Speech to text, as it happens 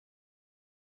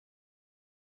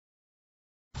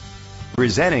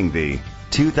Presenting the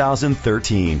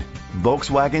 2013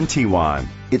 Volkswagen Tiguan.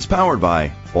 It's powered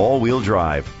by all-wheel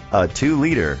drive, a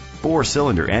 2-liter,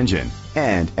 4-cylinder engine,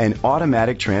 and an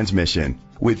automatic transmission.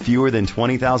 With fewer than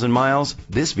 20,000 miles,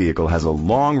 this vehicle has a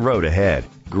long road ahead.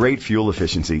 Great fuel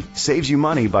efficiency saves you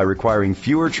money by requiring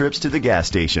fewer trips to the gas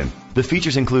station. The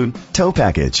features include tow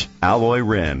package, alloy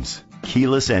rims,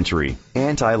 keyless entry,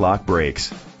 anti-lock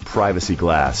brakes, privacy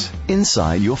glass.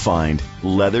 Inside you'll find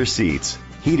leather seats,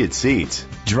 heated seats,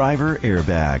 driver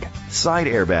airbag, side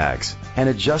airbags, an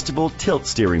adjustable tilt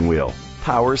steering wheel,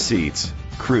 power seats,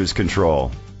 cruise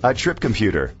control, a trip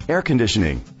computer, air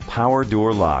conditioning, power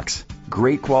door locks.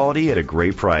 Great quality at a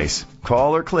great price.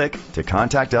 Call or click to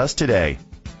contact us today.